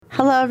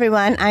Hello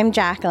everyone, I'm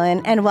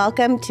Jacqueline, and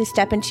welcome to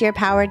Step Into Your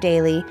Power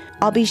Daily.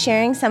 I'll be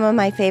sharing some of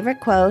my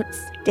favorite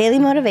quotes, daily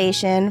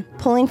motivation,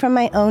 pulling from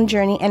my own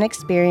journey and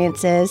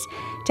experiences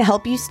to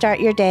help you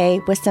start your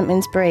day with some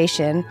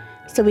inspiration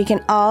so we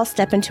can all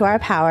step into our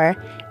power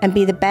and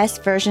be the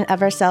best version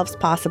of ourselves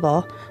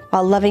possible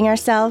while loving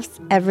ourselves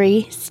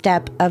every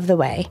step of the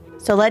way.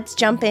 So let's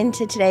jump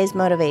into today's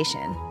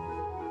motivation.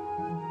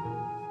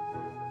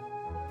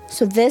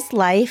 So this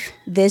life,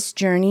 this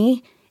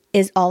journey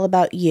is all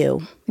about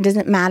you. It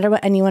doesn't matter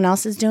what anyone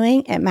else is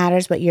doing. It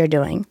matters what you're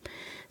doing.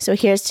 So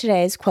here's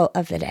today's quote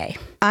of the day.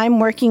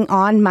 I'm working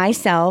on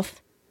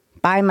myself,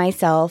 by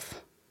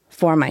myself,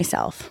 for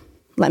myself.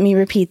 Let me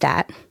repeat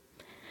that.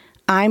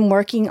 I'm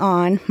working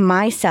on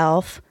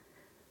myself,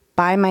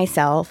 by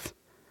myself,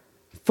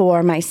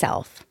 for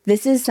myself.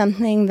 This is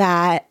something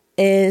that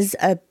is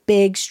a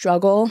big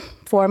struggle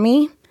for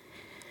me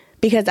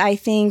because I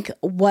think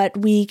what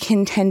we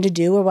can tend to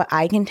do, or what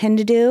I can tend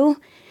to do,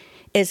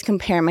 is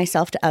compare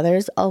myself to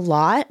others a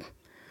lot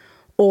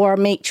or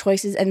make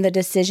choices and the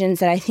decisions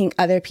that I think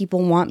other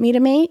people want me to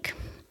make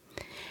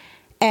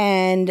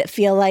and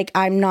feel like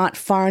I'm not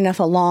far enough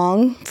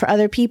along for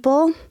other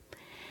people.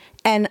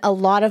 And a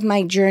lot of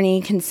my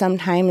journey can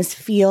sometimes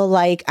feel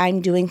like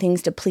I'm doing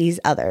things to please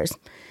others,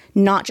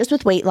 not just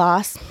with weight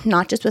loss,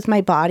 not just with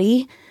my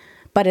body,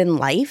 but in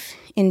life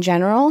in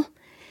general.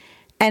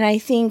 And I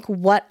think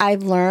what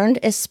I've learned,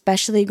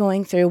 especially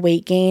going through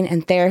weight gain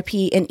and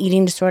therapy and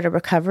eating disorder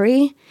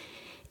recovery,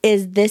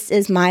 is this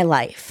is my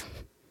life.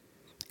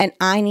 And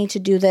I need to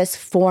do this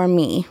for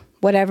me,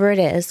 whatever it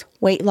is,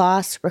 weight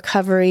loss,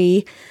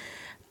 recovery,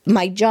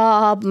 my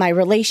job, my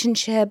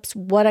relationships,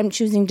 what I'm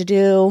choosing to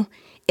do.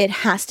 It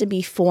has to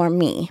be for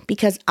me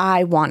because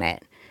I want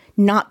it.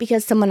 Not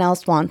because someone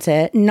else wants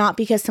it, not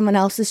because someone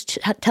else is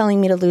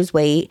telling me to lose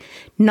weight,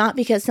 not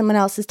because someone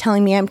else is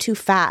telling me I'm too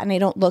fat and I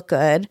don't look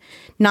good,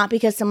 not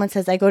because someone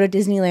says I go to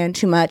Disneyland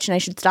too much and I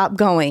should stop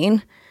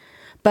going,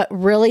 but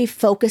really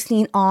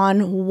focusing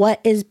on what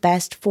is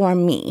best for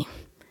me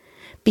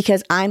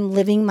because I'm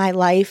living my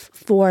life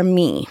for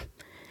me.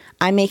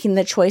 I'm making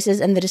the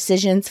choices and the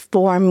decisions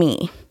for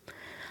me.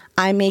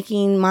 I'm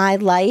making my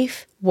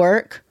life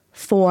work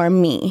for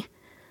me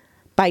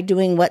by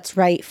doing what's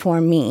right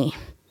for me.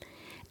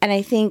 And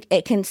I think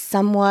it can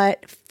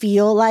somewhat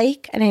feel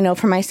like, and I know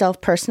for myself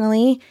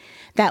personally,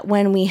 that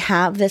when we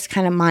have this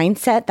kind of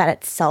mindset that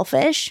it's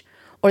selfish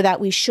or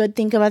that we should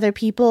think of other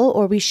people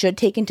or we should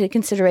take into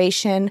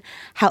consideration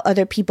how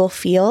other people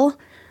feel.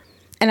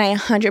 And I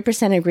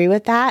 100% agree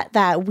with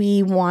that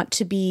we want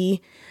to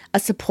be a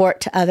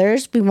support to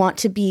others. We want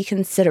to be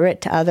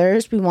considerate to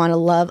others. We want to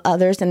love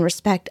others and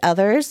respect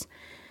others.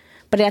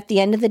 But at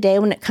the end of the day,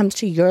 when it comes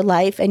to your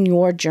life and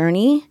your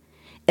journey,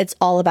 it's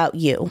all about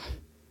you.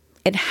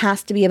 It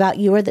has to be about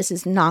you or this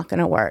is not going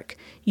to work.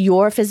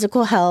 Your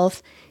physical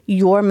health,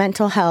 your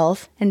mental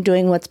health, and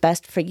doing what's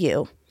best for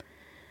you.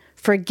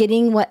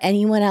 Forgetting what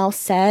anyone else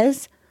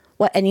says,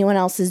 what anyone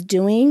else is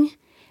doing,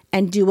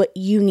 and do what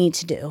you need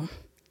to do.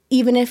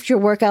 Even if your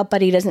workout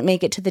buddy doesn't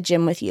make it to the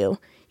gym with you,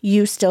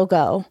 you still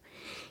go.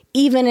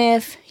 Even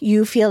if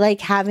you feel like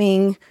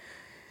having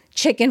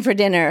chicken for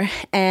dinner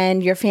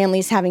and your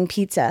family's having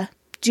pizza,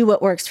 do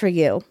what works for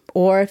you.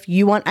 Or if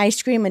you want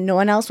ice cream and no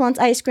one else wants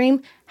ice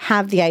cream,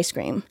 have the ice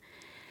cream.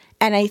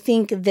 And I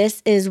think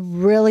this is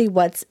really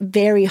what's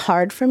very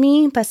hard for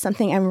me, but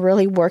something I'm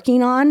really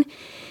working on.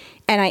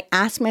 And I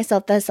ask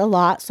myself this a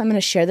lot, so I'm going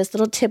to share this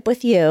little tip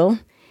with you.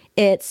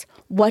 It's,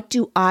 what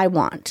do I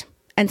want?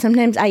 And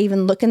sometimes I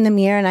even look in the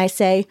mirror and I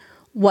say,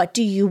 what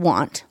do you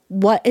want?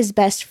 What is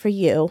best for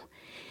you?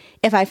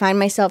 If I find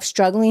myself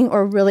struggling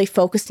or really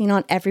focusing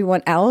on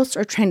everyone else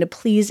or trying to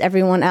please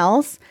everyone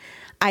else,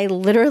 I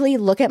literally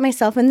look at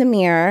myself in the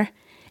mirror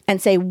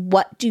and say,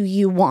 what do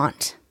you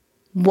want?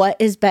 What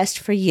is best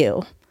for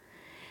you?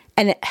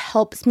 And it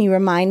helps me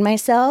remind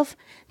myself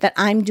that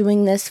I'm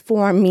doing this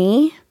for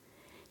me.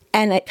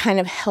 And it kind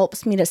of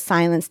helps me to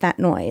silence that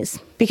noise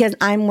because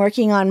I'm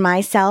working on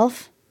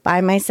myself, by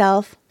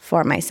myself,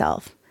 for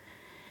myself.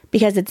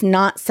 Because it's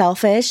not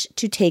selfish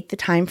to take the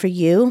time for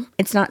you.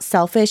 It's not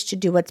selfish to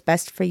do what's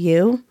best for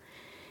you.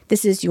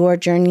 This is your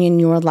journey in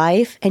your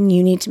life, and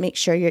you need to make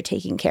sure you're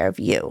taking care of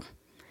you.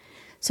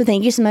 So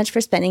thank you so much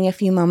for spending a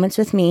few moments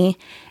with me.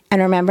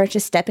 And remember to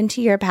step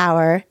into your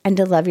power and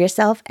to love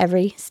yourself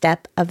every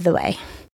step of the way.